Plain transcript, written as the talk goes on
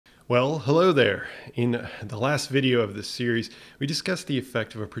Well, hello there. In the last video of this series, we discussed the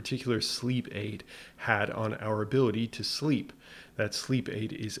effect of a particular sleep aid had on our ability to sleep. That sleep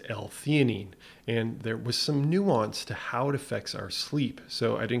aid is L-Theanine, and there was some nuance to how it affects our sleep,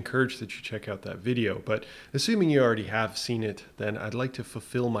 so I'd encourage that you check out that video. But assuming you already have seen it, then I'd like to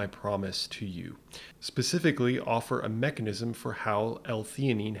fulfill my promise to you. Specifically, offer a mechanism for how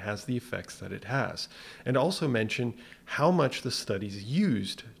L-Theanine has the effects that it has, and also mention how much the studies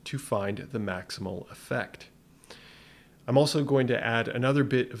used to find the maximal effect. I'm also going to add another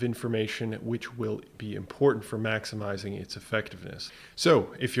bit of information which will be important for maximizing its effectiveness.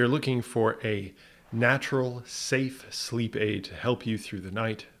 So if you're looking for a natural, safe sleep aid to help you through the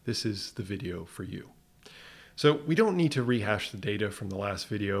night, this is the video for you. So we don't need to rehash the data from the last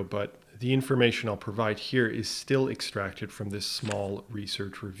video, but the information I'll provide here is still extracted from this small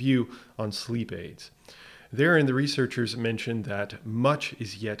research review on sleep aids. Therein, the researchers mentioned that much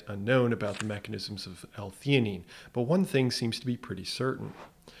is yet unknown about the mechanisms of L-Theanine, but one thing seems to be pretty certain.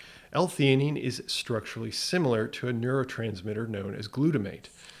 L-Theanine is structurally similar to a neurotransmitter known as glutamate.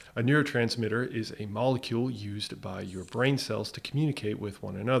 A neurotransmitter is a molecule used by your brain cells to communicate with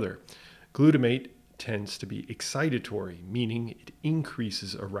one another. Glutamate tends to be excitatory, meaning it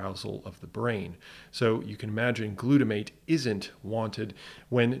increases arousal of the brain. So you can imagine glutamate isn't wanted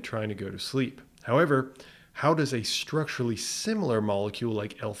when trying to go to sleep. However, how does a structurally similar molecule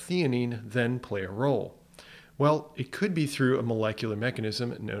like L-Theanine then play a role? Well, it could be through a molecular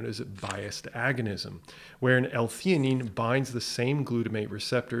mechanism known as biased agonism, wherein L-Theanine binds the same glutamate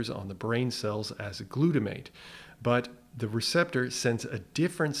receptors on the brain cells as glutamate, but the receptor sends a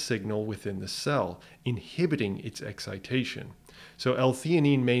different signal within the cell, inhibiting its excitation. So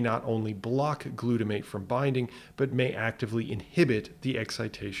L-Theanine may not only block glutamate from binding, but may actively inhibit the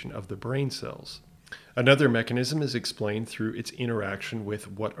excitation of the brain cells. Another mechanism is explained through its interaction with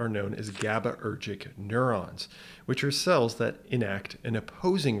what are known as GABAergic neurons, which are cells that enact an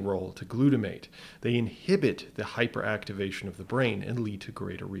opposing role to glutamate. They inhibit the hyperactivation of the brain and lead to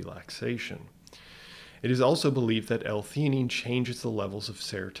greater relaxation. It is also believed that L-Theanine changes the levels of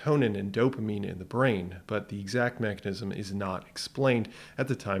serotonin and dopamine in the brain, but the exact mechanism is not explained at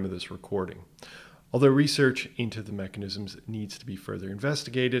the time of this recording. Although research into the mechanisms needs to be further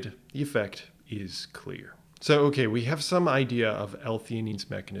investigated, the effect is clear. So, okay, we have some idea of L-Theanine's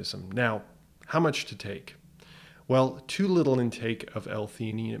mechanism. Now, how much to take? Well, too little intake of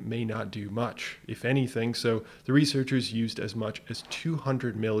L-Theanine may not do much, if anything, so the researchers used as much as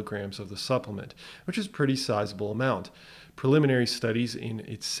 200 milligrams of the supplement, which is a pretty sizable amount. Preliminary studies in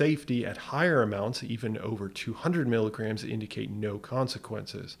its safety at higher amounts, even over 200 milligrams, indicate no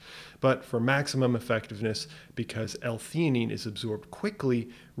consequences. But for maximum effectiveness, because L-Theanine is absorbed quickly,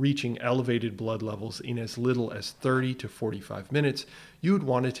 reaching elevated blood levels in as little as 30 to 45 minutes, you would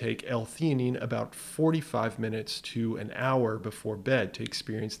want to take L-Theanine about 45 minutes to an hour before bed to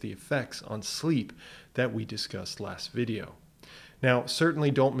experience the effects on sleep that we discussed last video. Now,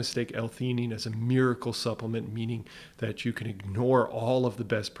 certainly don't mistake L-Theanine as a miracle supplement, meaning that you can ignore all of the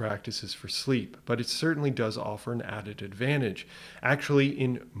best practices for sleep, but it certainly does offer an added advantage, actually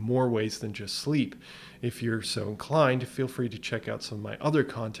in more ways than just sleep. If you're so inclined, feel free to check out some of my other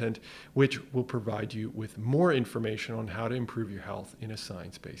content, which will provide you with more information on how to improve your health in a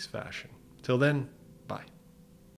science-based fashion. Till then, bye.